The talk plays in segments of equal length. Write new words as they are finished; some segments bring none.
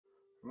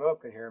Mo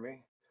can hear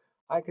me.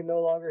 I can no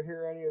longer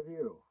hear any of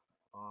you,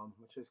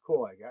 which is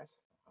cool, I guess.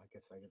 I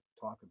guess I get to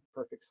talk in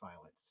perfect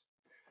silence.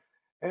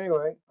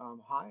 Anyway,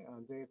 hi,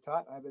 I'm Dave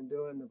TAHT. I've been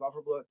doing the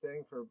buffer bloat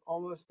thing for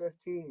almost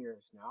 15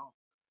 years now.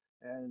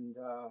 And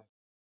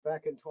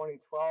back in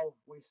 2012,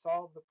 we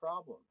solved the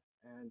problem.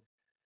 And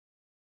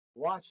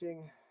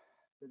watching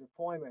the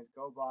deployment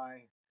go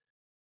by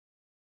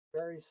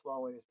very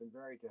slowly has been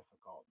very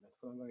difficult. That's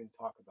what I'm going to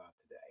talk about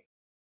today.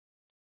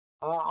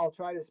 I'll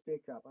try to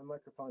speak up. My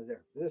microphone is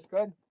there. Is this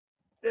good?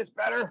 Is this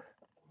better?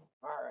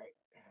 All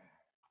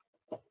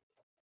right.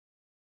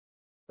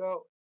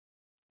 So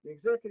the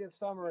executive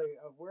summary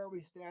of where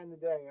we stand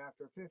today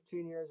after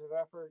 15 years of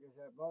effort is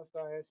that most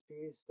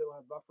ISPs still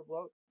have buffer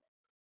bloat,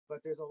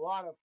 but there's a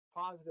lot of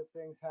positive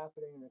things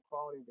happening in the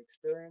quality of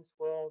experience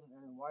world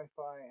and in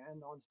Wi-Fi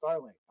and on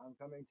Starlink. I'm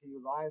coming to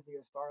you live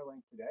via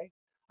Starlink today.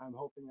 I'm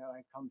hoping that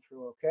I come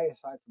through okay,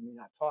 aside from me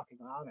not talking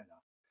loud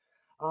enough.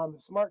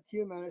 Smart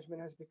queue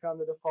management has become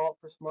the default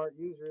for smart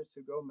users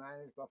to go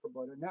manage buffer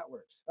bloated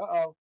networks.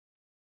 Uh-oh.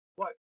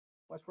 What?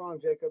 What's wrong,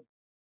 Jacob?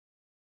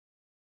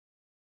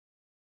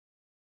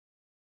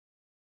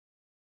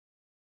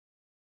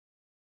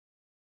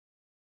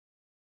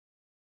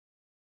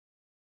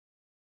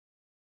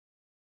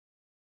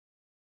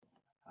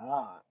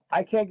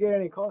 I can't get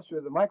any closer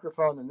to the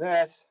microphone than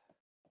this.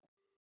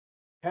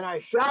 Can I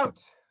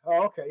shout?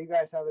 Oh, okay. You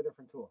guys have a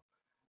different tool.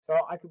 So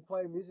I can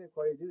play music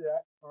while you do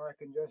that, or I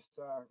can just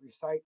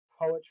recite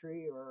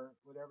poetry or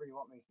whatever you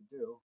want me to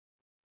do.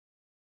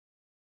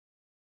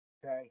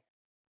 Okay.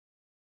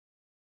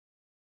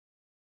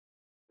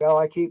 Shall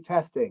I keep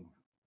testing?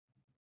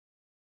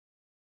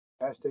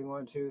 Testing,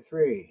 one, two,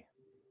 three.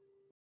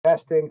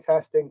 Testing,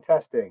 testing,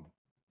 testing.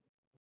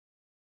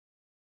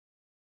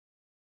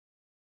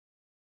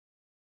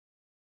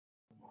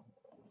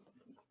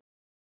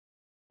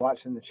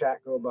 Watching the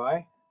chat go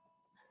by.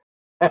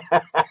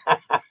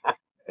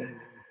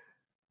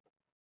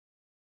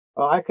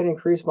 Well, I can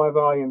increase my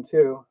volume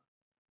too.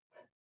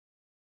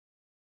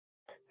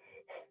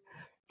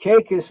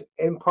 Cake is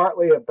in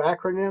partly a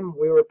backronym.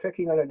 We were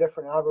picking on a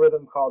different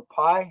algorithm called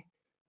pi,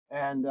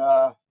 and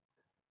and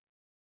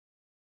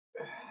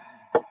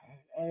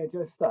it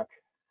just stuck.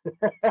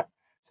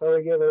 So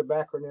we gave it a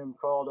backronym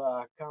called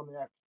Common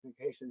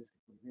Applications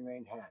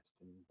Remain Enhanced,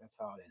 and that's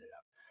how it ended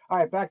up. All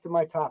right, back to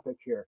my topic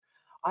here.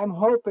 I'm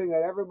hoping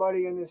that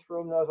everybody in this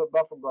room knows what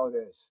buffer bloat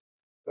is.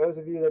 Those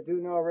of you that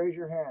do know, raise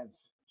your hands.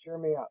 Cheer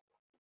me up.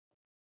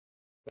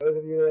 Those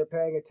of you that are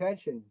paying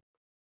attention,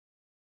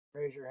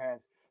 raise your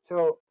hands.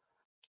 So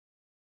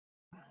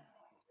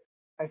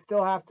I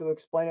still have to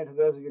explain it to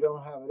those of you who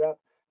don't have it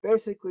up.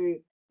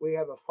 Basically, we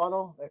have a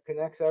funnel that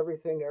connects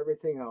everything to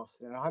everything else.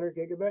 At 100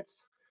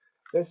 gigabits,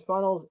 this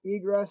funnel's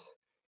egress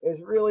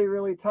is really,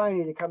 really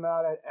tiny to come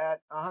out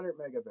at 100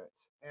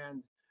 megabits.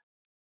 And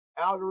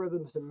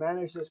algorithms to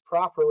manage this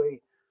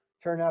properly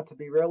turn out to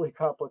be really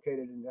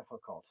complicated and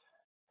difficult.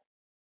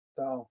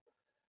 So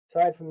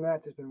aside from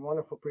that, there's been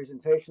wonderful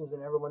presentations,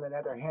 and everyone that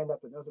had their hand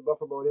up that knows what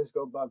buffer bloat is,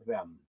 go bug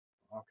them.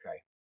 Okay.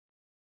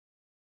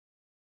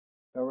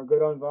 So we're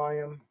good on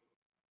volume.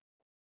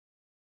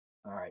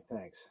 All right,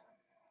 thanks.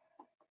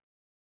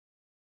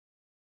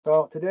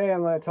 So today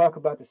I'm going to talk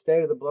about the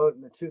state of the bloat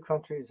in the two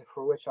countries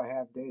for which I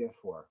have data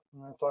for.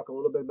 I'm going to talk a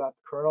little bit about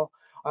the kernel.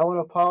 I want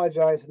to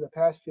apologize. In the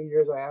past few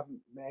years, I haven't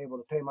been able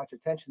to pay much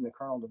attention to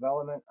kernel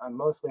development. I'm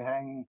mostly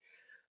hanging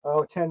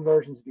 10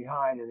 versions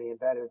behind in the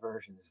embedded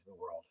versions of the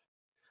world.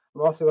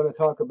 I'm also going to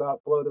talk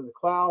about bloat of the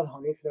cloud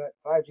on Ethernet,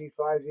 5G,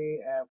 5G,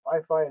 and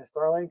Wi-Fi and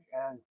Starlink,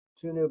 and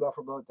two new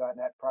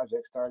bufferbloat.net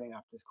projects starting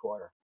up this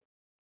quarter.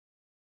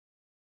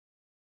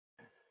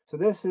 So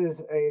this is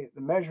the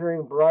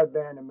Measuring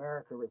Broadband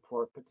America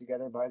report put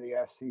together by the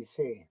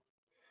FCC.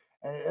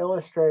 And it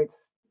illustrates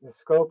the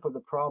scope of the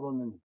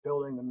problem in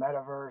building the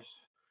metaverse,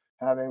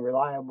 having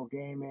reliable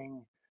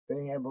gaming,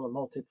 being able to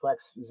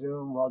multiplex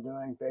Zoom while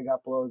doing big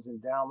uploads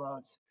and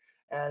downloads.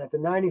 And at the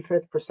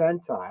 95th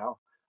percentile,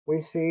 we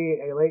see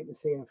a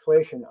latency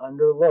inflation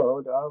under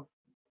load of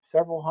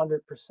several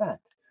hundred percent.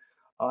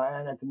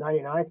 And at the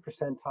 99th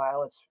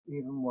percentile, it's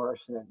even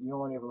worse. And you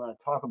don't even want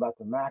to talk about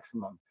the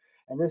maximum.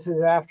 And this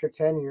is after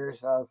 10 years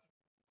of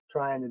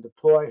trying to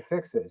deploy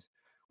fixes.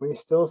 We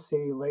still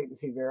see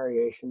latency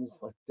variations.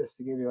 Like, just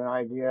to give you an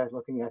idea,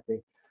 looking at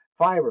the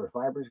fiber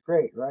is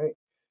great, right?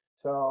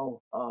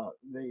 So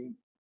the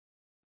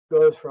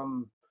goes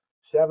from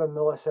 7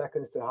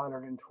 milliseconds to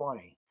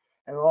 120.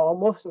 And while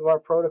most of our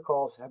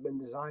protocols have been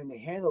designed to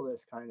handle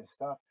this kind of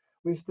stuff,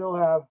 we still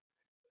have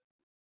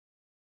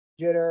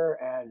jitter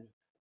and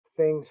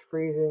things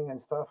freezing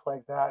and stuff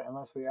like that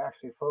unless we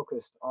actually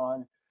focused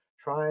on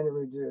trying to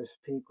reduce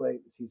peak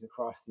latencies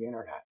across the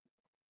internet.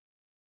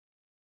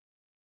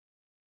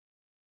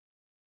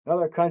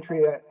 Another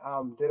country that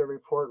did a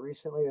report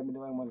recently, they've been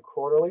doing one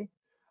quarterly.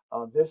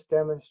 This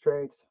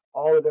demonstrates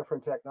all the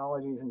different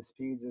technologies and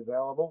speeds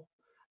available.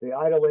 The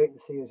idle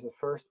latency is the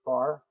first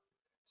bar.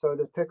 So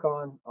to pick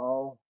on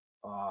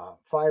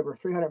fiber,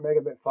 300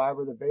 megabit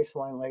fiber, the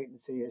baseline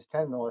latency is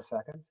 10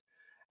 milliseconds.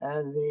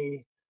 And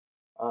the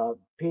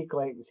peak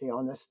latency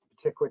on this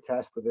particular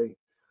test with the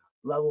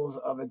levels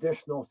of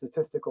additional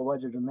statistical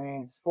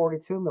legerdemain is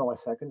 42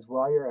 milliseconds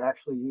while you're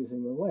actually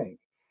using the link.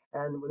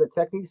 And with the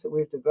techniques that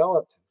we've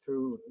developed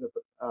through the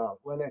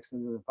Linux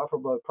and the buffer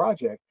bloat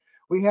project,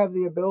 we have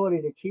the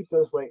ability to keep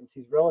those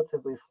latencies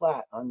relatively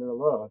flat under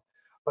load,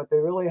 but they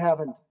really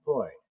haven't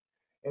deployed.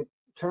 It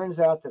turns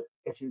out that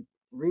if you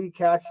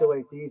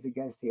recalculate these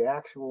against the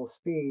actual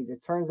speeds,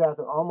 it turns out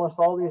that almost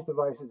all these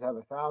devices have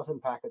 1,000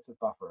 packets of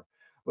buffer,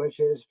 which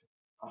is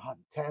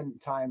 10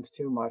 times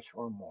too much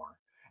or more.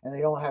 And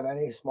they don't have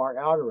any smart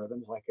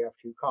algorithms like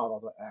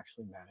FQCODL to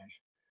actually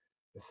manage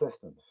the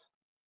systems.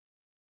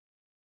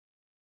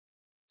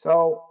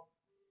 So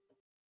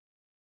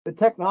the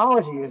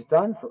technology is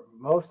done for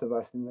most of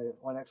us in the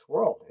Linux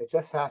world. It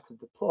just has to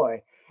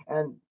deploy.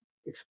 And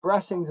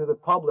expressing to the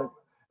public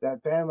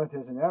that bandwidth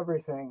isn't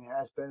everything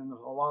has been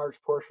a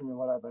large portion of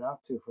what I've been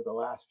up to for the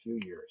last few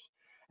years.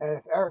 And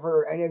if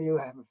ever any of you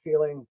have a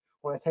feeling,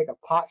 want to take a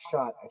pot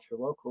shot at your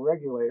local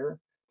regulator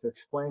to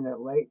explain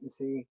that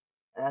latency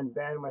and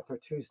bandwidth are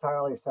two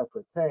entirely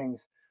separate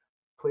things,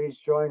 please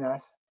join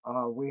us.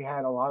 We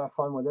had a lot of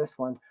fun with this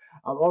one.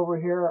 Over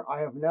here, I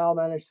have now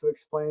managed to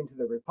explain to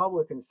the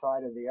Republican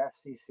side of the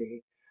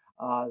FCC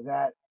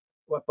that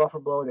what buffer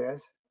bloat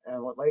is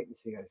and what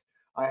latency is.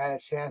 I had a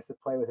chance to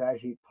play with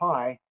Ajit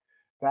Pai,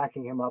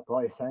 backing him up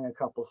while he sang a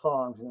couple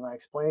songs, and I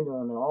explained to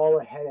him that all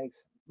the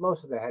headaches,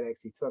 most of the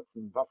headaches he took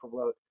from buffer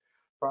bloat,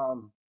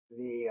 from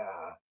the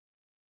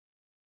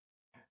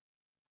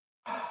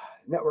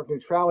network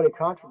neutrality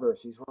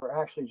controversies were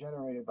actually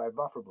generated by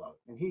buffer bloat,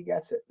 and he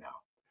gets it now.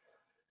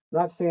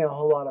 Not seeing a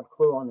whole lot of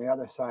clue on the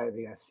other side of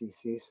the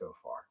FCC so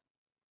far.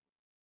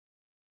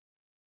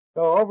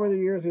 So over the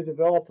years, we've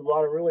developed a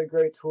lot of really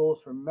great tools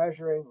for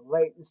measuring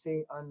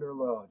latency under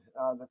load.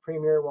 The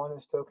premier one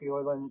is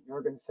Tokyo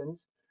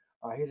Jorgensen's.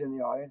 He's in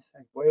the audience.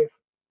 Wave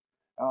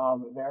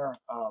there.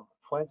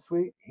 Flint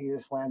Suite. He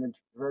just landed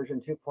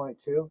version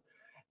 2.2.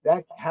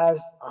 That has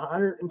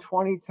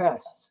 120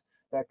 tests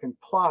that can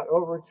plot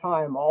over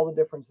time all the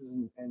differences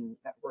in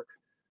network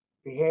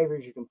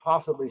behaviors you can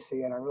possibly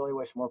see, and I really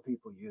wish more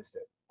people used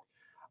it.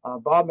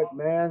 Bob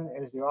McMahon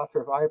is the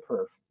author of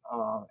iPerf,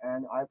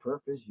 and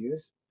iPerf is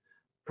used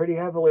pretty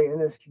heavily in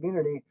this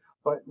community,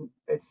 but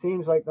it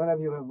seems like none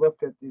of you have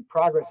looked at the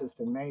progress that's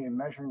been made in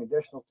measuring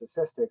additional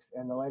statistics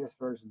in the latest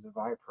versions of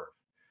iPerf.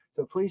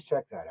 So please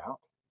check that out.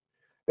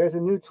 There's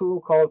a new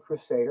tool called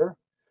Crusader.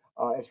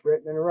 It's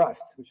written in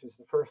Rust, which is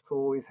the first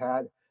tool we've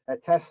had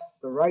that tests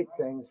the right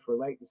things for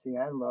latency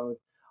and load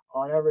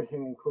on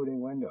everything, including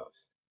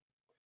Windows.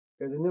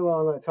 There's a new one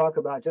I'm going to talk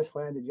about, just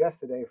landed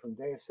yesterday from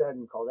Dave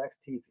Seddon, called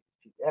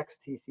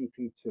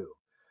XTCP2,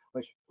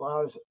 which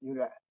allows you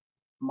to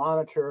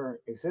monitor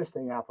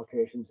existing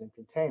applications and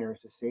containers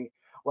to see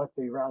what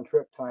the round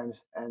trip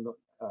times and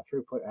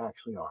throughput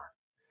actually are.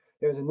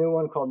 There's a new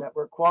one called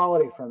Network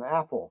Quality from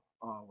Apple,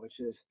 which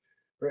is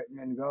written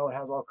in Go. It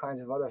has all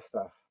kinds of other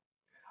stuff.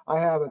 I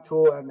have a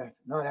tool I've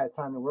not had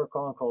time to work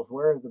on called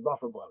Where is the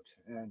Buffer Bloat?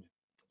 And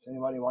if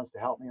anybody wants to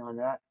help me on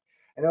that.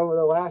 And over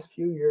the last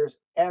few years,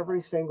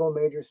 every single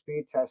major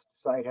speed test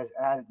site has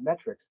added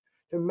metrics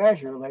to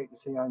measure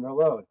latency under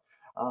load.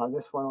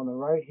 This one on the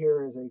right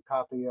here is a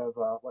copy of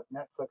what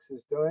Netflix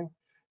is doing.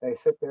 They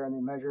sit there and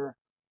they measure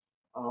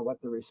what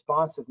the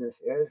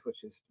responsiveness is,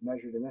 which is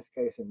measured in this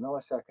case in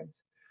milliseconds.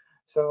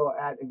 So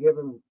at a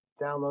given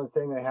download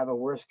thing, they have a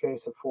worst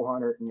case of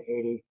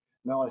 480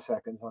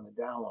 milliseconds on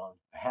the download,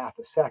 half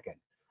a second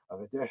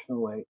of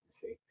additional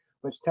latency,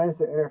 which tends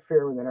to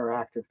interfere with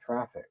interactive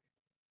traffic.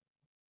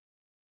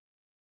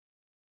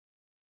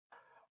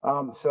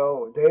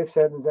 So Dave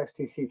Seddon's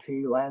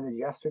XTCP landed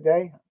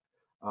yesterday,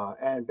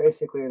 and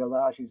basically it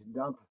allows you to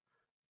dump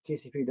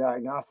TCP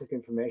diagnostic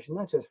information,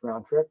 not just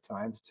round trip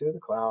times, to the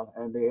cloud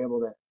and be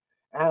able to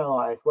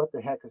analyze what the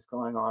heck is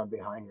going on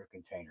behind your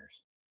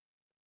containers.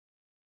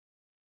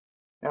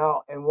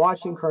 Now, in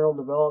watching kernel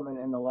development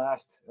in the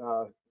last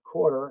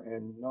quarter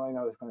and knowing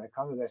I was going to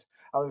come to this,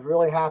 I was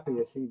really happy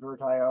to see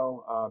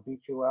VirtIO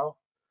BQL.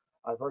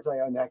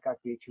 VirtIO Net got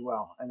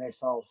BQL, and they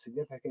saw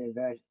significant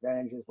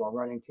advantages while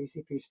running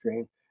TCP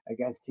stream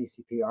against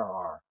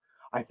TCP/RR.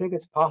 I think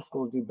it's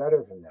possible to do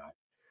better than that.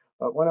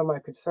 But one of my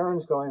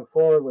concerns going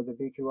forward with the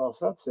BQL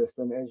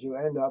subsystem is you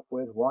end up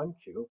with one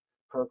queue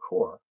per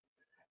core.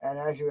 And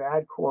as you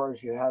add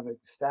cores, you have a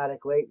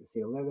static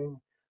latency living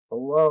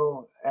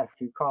below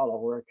FQCODL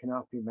where it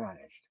cannot be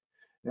managed.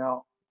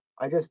 Now,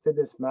 I just did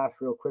this math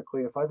real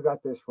quickly. If I've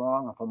got this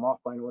wrong, if I'm off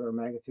by an order of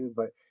magnitude,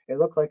 but it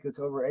looked like it's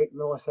over 8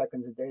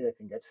 milliseconds of data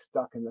can get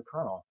stuck in the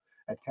kernel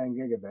at 10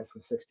 gigabits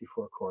with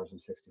 64 cores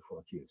and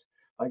 64 queues.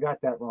 If I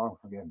got that wrong,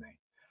 forgive me.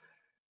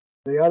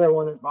 The other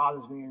one that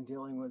bothers me in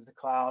dealing with the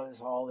cloud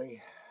is all the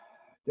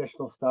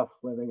additional stuff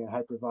living in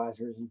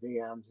hypervisors and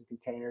VMs and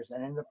containers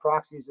and in the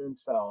proxies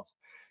themselves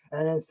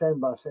and in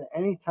sendbuffs. And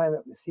anytime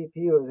that the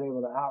CPU is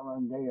able to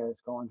outrun data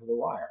that's going to the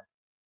wire.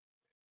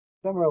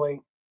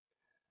 Similarly,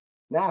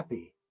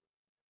 NAPI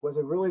was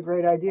a really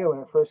great idea when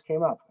it first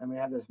came up. And we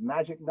had this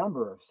magic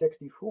number of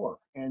 64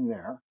 in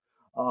there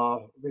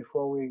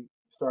before we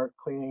start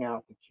cleaning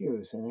out the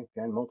queues. And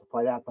again,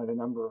 multiply that by the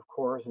number of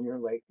cores, and your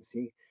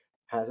latency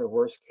has a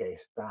worst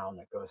case bound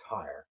that goes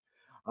higher.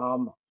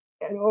 Um,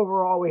 and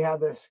overall, we have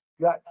this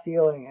gut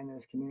feeling in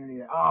this community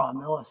that, oh,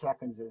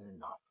 milliseconds is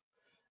enough.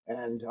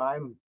 And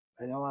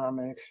I know I'm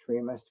an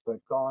extremist,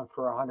 but going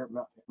for 100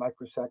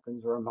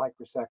 microseconds or a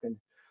microsecond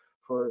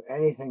for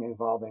anything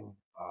involving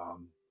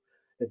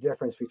the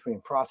difference between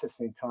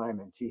processing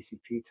time and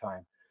TCP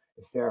time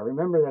is there.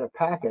 Remember that a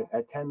packet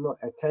at 10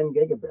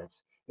 gigabits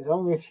is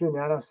only a few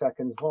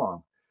nanoseconds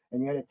long,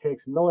 and yet it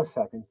takes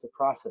milliseconds to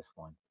process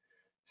one.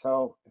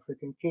 So if we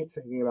can keep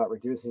thinking about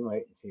reducing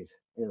latencies,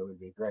 it would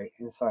be great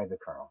inside the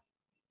kernel.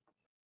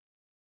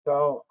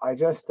 So I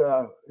just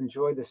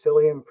enjoyed the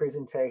Cilium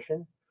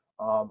presentation.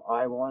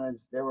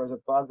 There was a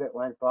bug that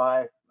went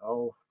by,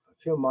 a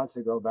few months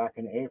ago, back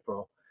in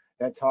April,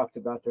 that talked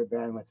about their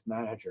bandwidth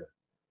manager.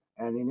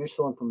 And the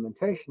initial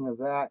implementation of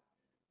that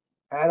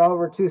had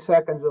over 2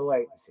 seconds of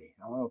latency.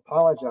 I want to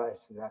apologize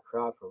to that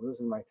crowd for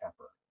losing my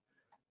temper.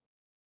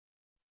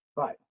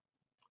 But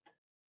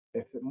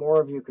if more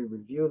of you could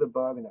review the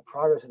bug and the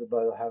progress of the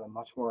bug, you'll have a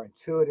much more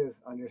intuitive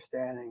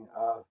understanding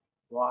of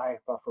why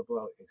buffer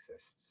bloat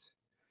exists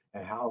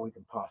and how we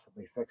can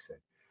possibly fix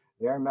it.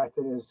 Their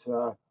method is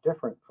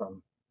different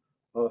from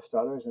most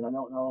others, and I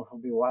don't know if it'll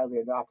be widely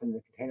adopted in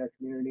the container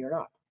community or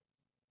not.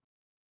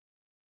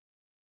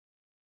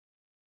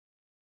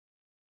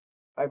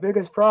 My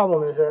biggest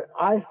problem is that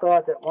I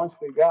thought that once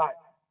we got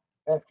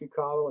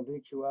FQCODL and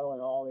BQL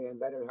and all the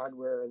embedded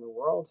hardware in the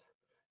world,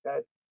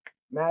 that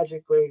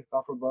magically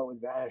buffer bloat would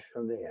vanish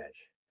from the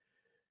edge.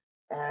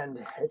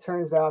 And it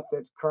turns out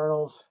that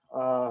kernels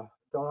do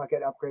not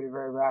get upgraded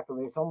very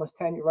rapidly. It's almost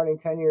running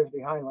 10 years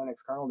behind Linux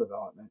kernel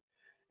development.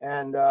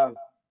 And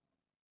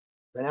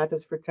been at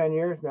this for 10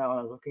 years now, and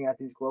I was looking at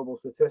these global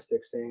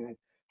statistics saying that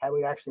have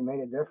we actually made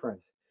a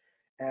difference?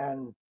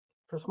 And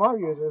for smart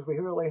users, we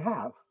really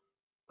have,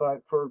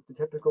 but for the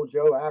typical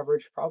Joe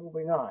average,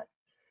 probably not.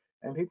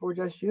 And people were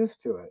just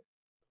used to it.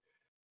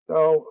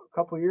 So a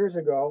couple years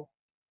ago,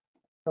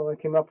 someone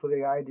came up with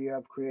the idea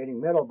of creating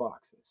middle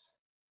boxes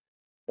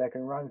that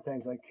can run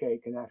things like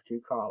Cake and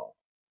FQCODL.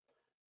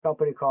 A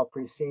company called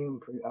Preseam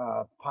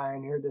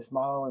pioneered this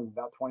model in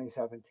about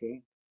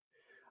 2017.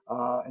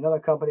 Another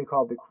company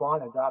called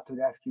Bloat adopted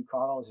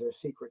FQCODL as their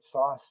secret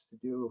sauce to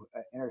do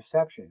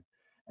interception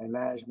and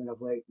management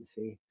of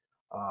latency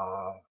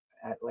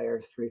at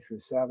layers 3 through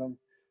 7.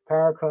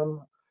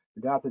 Paracom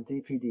adopted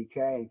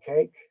DPDK and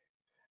Cake,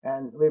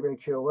 and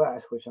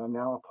LibreQOS, which I'm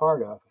now a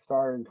part of,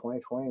 started in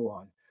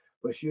 2021,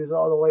 which used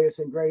all the latest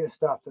and greatest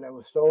stuff that I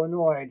was so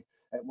annoyed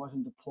that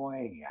wasn't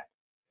deploying yet.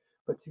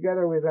 But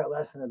together we've got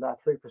less than about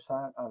 3%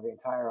 of the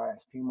entire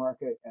ISP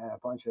market, and a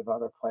bunch of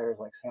other players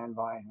like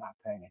Sandvine not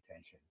paying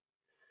attention.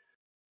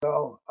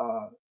 So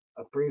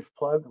a brief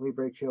plug,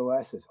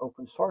 LibreQOS is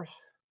open source.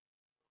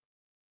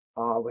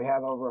 We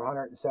have over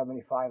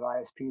 175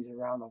 ISPs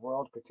around the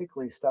world,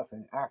 particularly stuff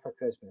in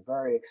Africa has been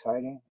very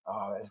exciting,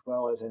 as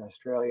well as in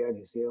Australia,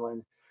 New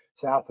Zealand,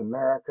 South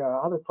America,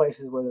 other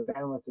places where the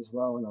bandwidth is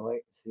low and the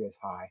latency is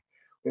high.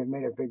 We've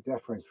made a big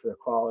difference for the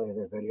quality of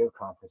their video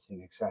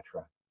conferencing,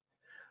 etc.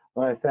 I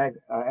want to thank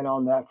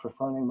NLNet for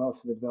funding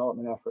most of the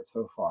development effort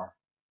so far.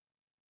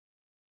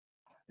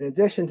 In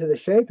addition to the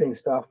shaping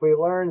stuff, we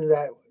learned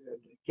that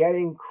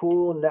getting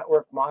cool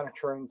network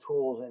monitoring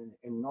tools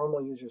in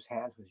normal users'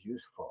 hands was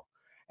useful.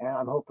 And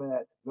I'm hoping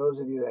that those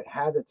of you that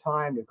had the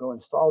time to go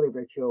install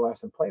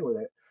LibreQOS and play with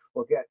it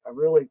will get a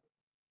really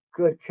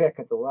good kick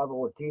at the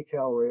level of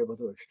detail we're able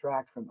to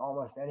extract from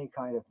almost any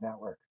kind of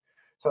network.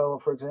 So,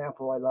 for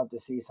example, I'd love to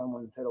see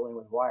someone fiddling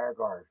with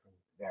WireGuard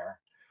there.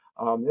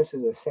 This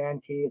is a SAN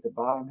key at the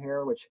bottom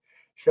here, which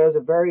shows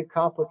a very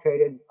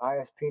complicated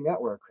ISP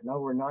network,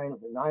 over nine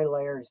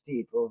layers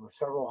deep, over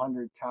several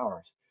hundred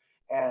towers.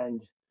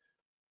 And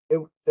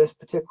this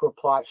particular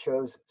plot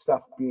shows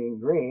stuff being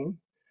green.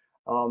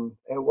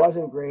 It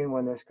wasn't green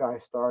when this guy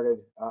started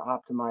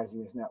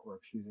optimizing his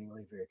networks using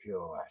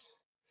LibreQOS.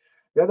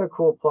 The other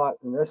cool plot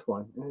in this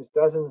one, and there's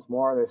dozens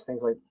more, there's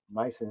things like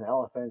mice and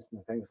elephants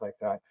and things like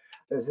that.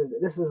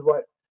 This is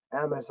what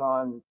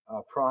Amazon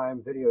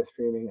Prime video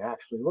streaming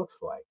actually looks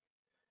like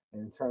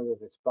in terms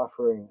of its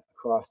buffering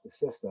across the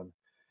system.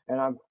 And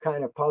I'm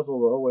kind of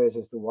puzzled always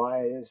as to why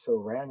it is so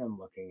random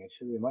looking. It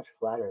should be much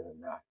flatter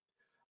than that.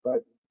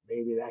 But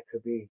maybe that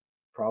could be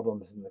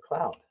problems in the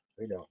cloud.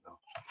 We don't know.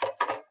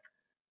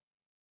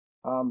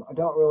 I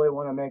don't really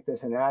want to make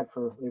this an ad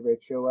for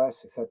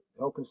LibreQOS, except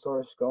open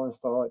source, go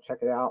install it, check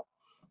it out,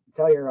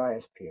 tell your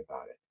ISP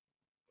about it.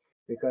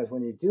 Because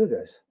when you do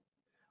this,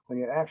 when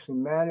you actually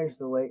manage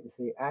the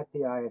latency at the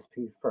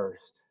ISP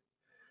first,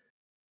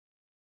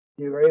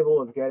 you're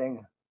able of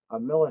getting a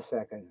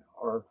millisecond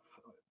or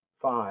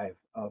 5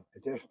 of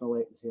additional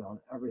latency on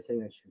everything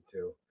that you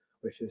do,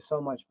 which is so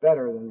much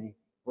better than the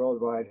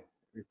worldwide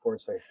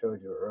reports I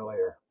showed you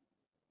earlier.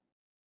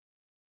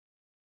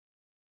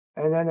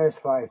 And then there's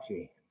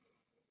 5G.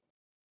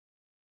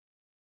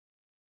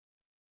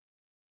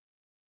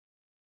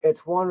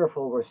 It's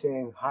wonderful we're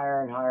seeing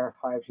higher and higher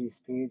 5G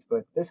speeds,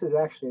 but this is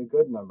actually a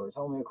good number. It's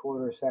only a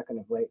quarter second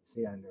of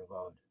latency under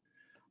load.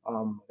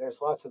 There's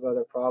lots of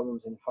other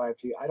problems in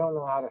 5G. I don't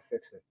know how to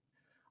fix it.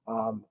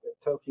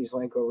 Toki's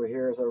link over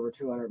here is over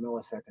 200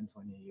 milliseconds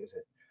when you use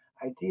it.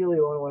 Ideally,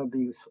 we want to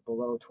be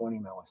below 20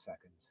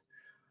 milliseconds.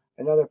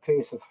 Another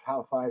piece of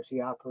how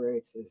 5G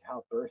operates is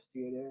how bursty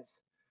it is.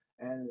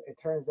 And it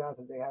turns out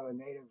that they have a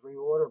native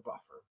reorder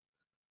buffer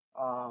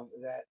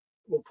that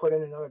will put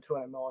in another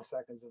 200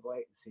 milliseconds of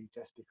latency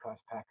just because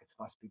packets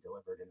must be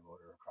delivered in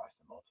order across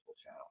the multiple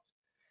channels.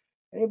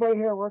 Anybody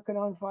here working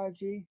on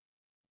 5G?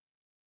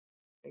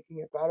 Making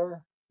it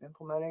better?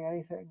 Implementing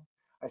anything?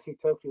 I see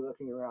Toki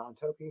looking around.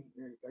 Toki,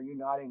 are you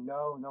nodding?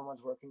 No, no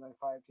one's working on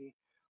 5G.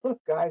 Look,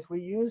 guys,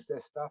 we use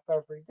this stuff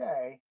every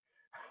day.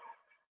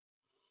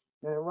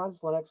 And it runs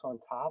Linux on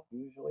top,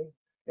 usually.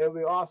 It would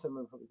be awesome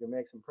if we could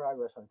make some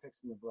progress on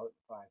fixing the bloat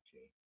in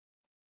 5G.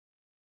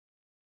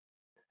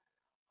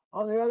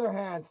 On the other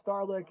hand,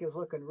 Starlink is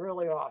looking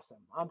really awesome.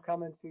 I'm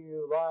coming to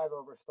you live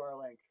over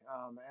Starlink,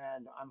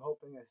 and I'm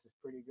hoping this is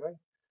pretty good.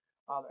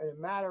 In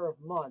a matter of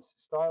months,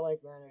 Starlink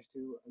managed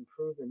to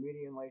improve their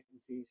median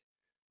latencies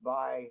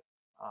by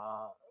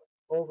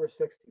over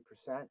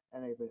 60%,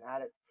 and they've been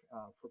at it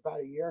for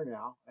about a year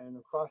now. And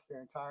across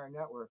their entire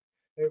network,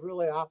 they've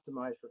really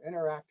optimized for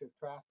interactive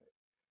traffic.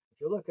 If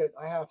you look at,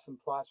 I have some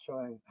plots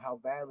showing how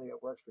badly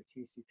it works for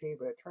TCP,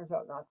 but it turns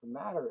out not to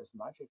matter as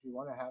much if you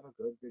want to have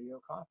a good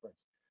video conference.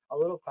 A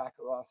little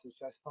packet loss is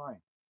just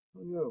fine.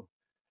 Who knew?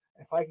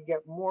 If I could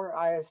get more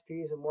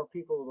ISPs and more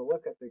people to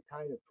look at the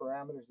kind of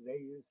parameters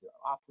they use to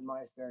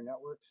optimize their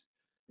networks,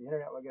 the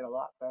internet would get a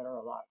lot better,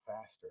 a lot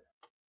faster.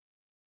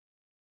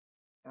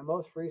 And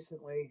most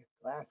recently,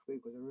 last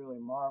week was a really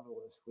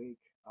marvelous week.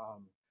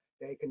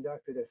 They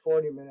conducted a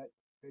 40-minute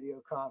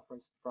video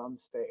conference from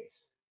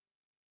space.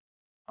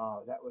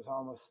 That was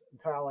almost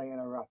entirely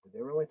interrupted.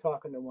 They were only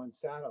talking to one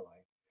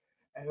satellite.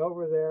 And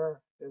over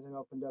there, there's an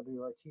open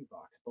WRT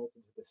box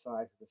bolted to the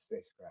sides of the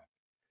spacecraft.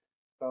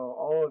 So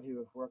all of you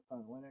have worked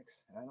on Linux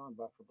and on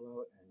buffer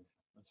bloat and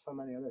on so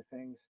many other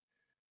things.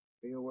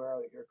 Be aware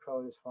that your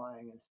code is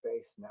flying in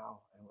space now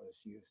and was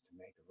used to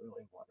make a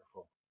really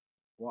wonderful,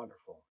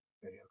 wonderful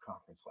video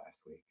conference last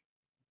week.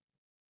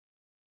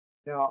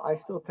 Now, I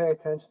still pay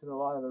attention to a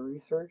lot of the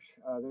research.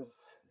 There's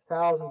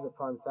thousands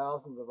upon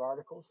thousands of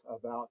articles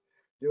about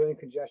doing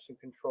congestion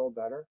control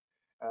better.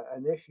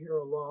 And this year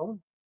alone,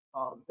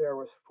 there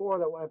was 4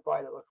 that went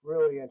by that looked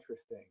really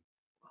interesting.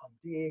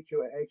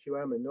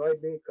 DEQ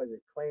annoyed me because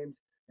it claimed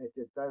it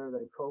did better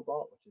than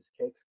Cobalt, which is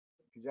Cake's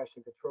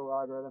congestion control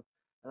algorithm,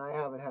 and I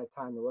haven't had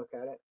time to look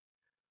at it.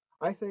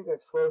 I think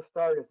that slow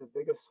start is the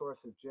biggest source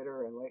of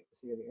jitter and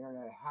latency the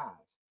internet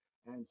has,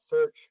 and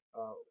search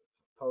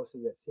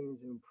posted that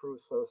seems to improve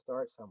slow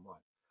start somewhat.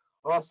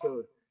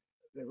 Also,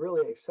 the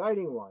really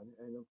exciting one,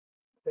 and the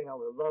thing I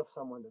would love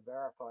someone to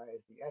verify,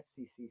 is the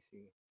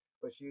ETCCC,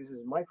 which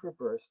uses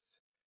microbursts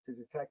to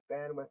detect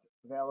bandwidth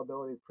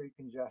availability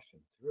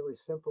pre-congestion. It's a really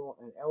simple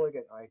and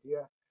elegant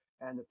idea,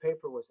 and the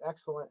paper was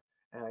excellent,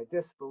 and I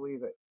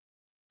disbelieve it.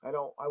 I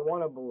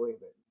want to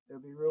believe it. It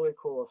would be really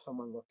cool if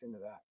someone looked into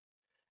that.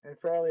 And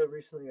fairly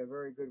recently, a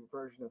very good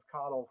version of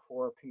CODL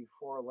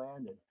 4P4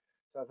 landed.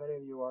 So if any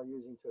of you are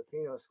using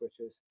Tofino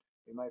switches,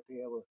 you might be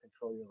able to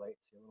control your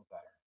latency a little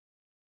better.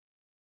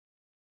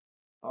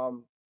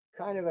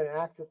 Kind of an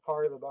active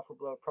part of the buffer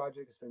bloat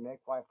project has been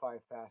Make Wi-Fi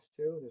Fast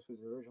 2. This was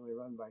originally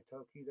run by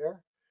Toki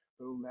there,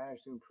 who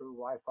managed to improve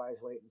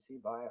Wi-Fi's latency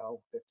by a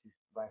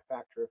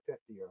factor of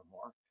 50 or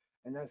more.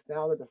 And that's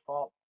now the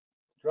default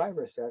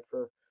driver set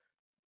for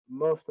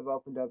most of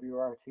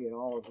OpenWRT and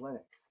all of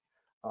Linux.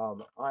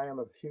 I am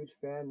a huge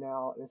fan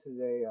now. This is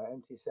a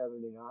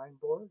MT79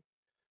 board.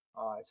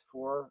 It's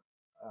 4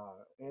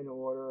 in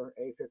order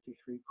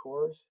A53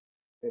 cores.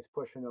 It's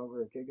pushing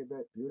over a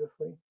gigabit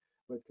beautifully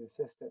with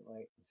consistent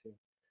latency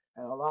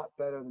and a lot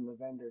better than the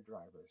vendor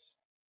drivers.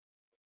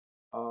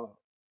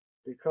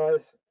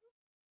 Because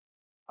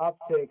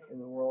uptake in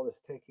the world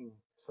is taking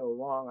so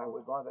long, I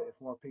would love it if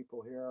more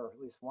people here, or at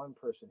least one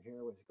person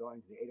here, was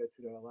going to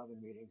the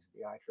 802.11 meetings at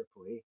the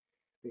IEEE,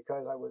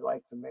 because I would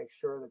like to make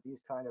sure that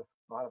these kind of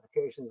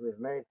modifications we've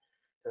made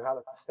to how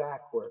the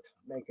stack works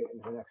make it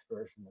into the next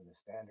version of the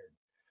standard.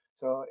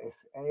 So if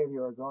any of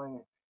you are going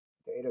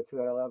to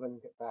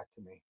 802.11, get back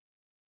to me.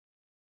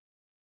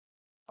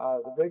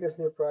 The biggest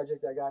new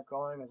project I got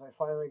going is I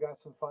finally got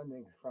some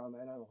funding from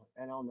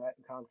NLNet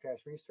and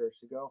Comcast Research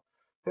to go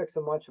fix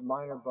a bunch of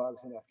minor bugs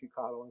in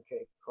FQCODL and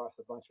Cake across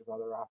a bunch of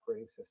other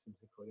operating systems,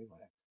 including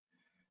Linux.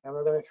 And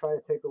we're going to try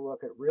to take a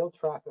look at real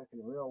traffic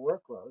and real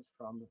workloads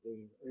from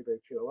the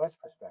LibreQOS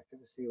perspective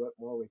to see what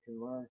more we can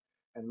learn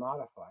and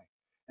modify.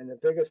 And the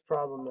biggest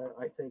problem that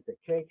I think that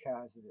Cake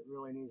has is it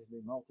really needs to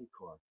be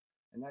multi-core.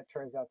 And that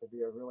turns out to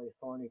be a really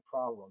thorny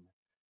problem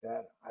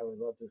that I would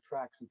love to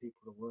attract some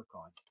people to work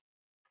on.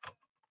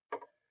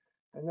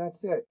 And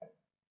that's it.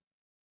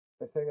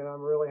 The thing that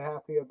I'm really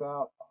happy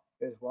about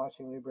is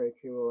watching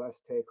LibreQOS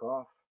take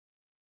off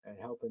and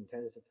helping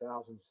tens of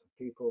thousands of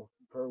people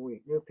per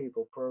week, new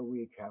people per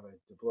week, have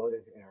a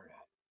bloated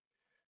internet.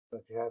 So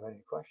if you have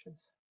any questions.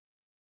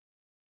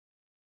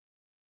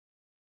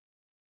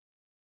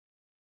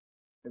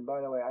 And by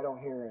the way, I don't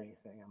hear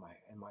anything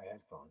in my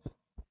headphones.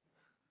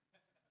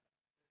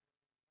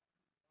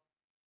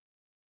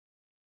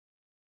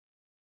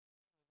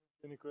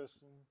 Any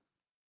questions?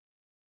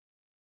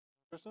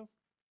 Questions?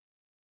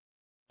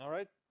 All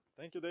right.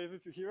 Thank you, Dave,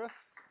 if you hear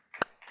us.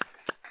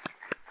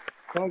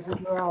 Thank you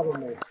for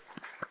having me.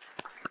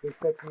 Just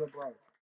fixing the bloat.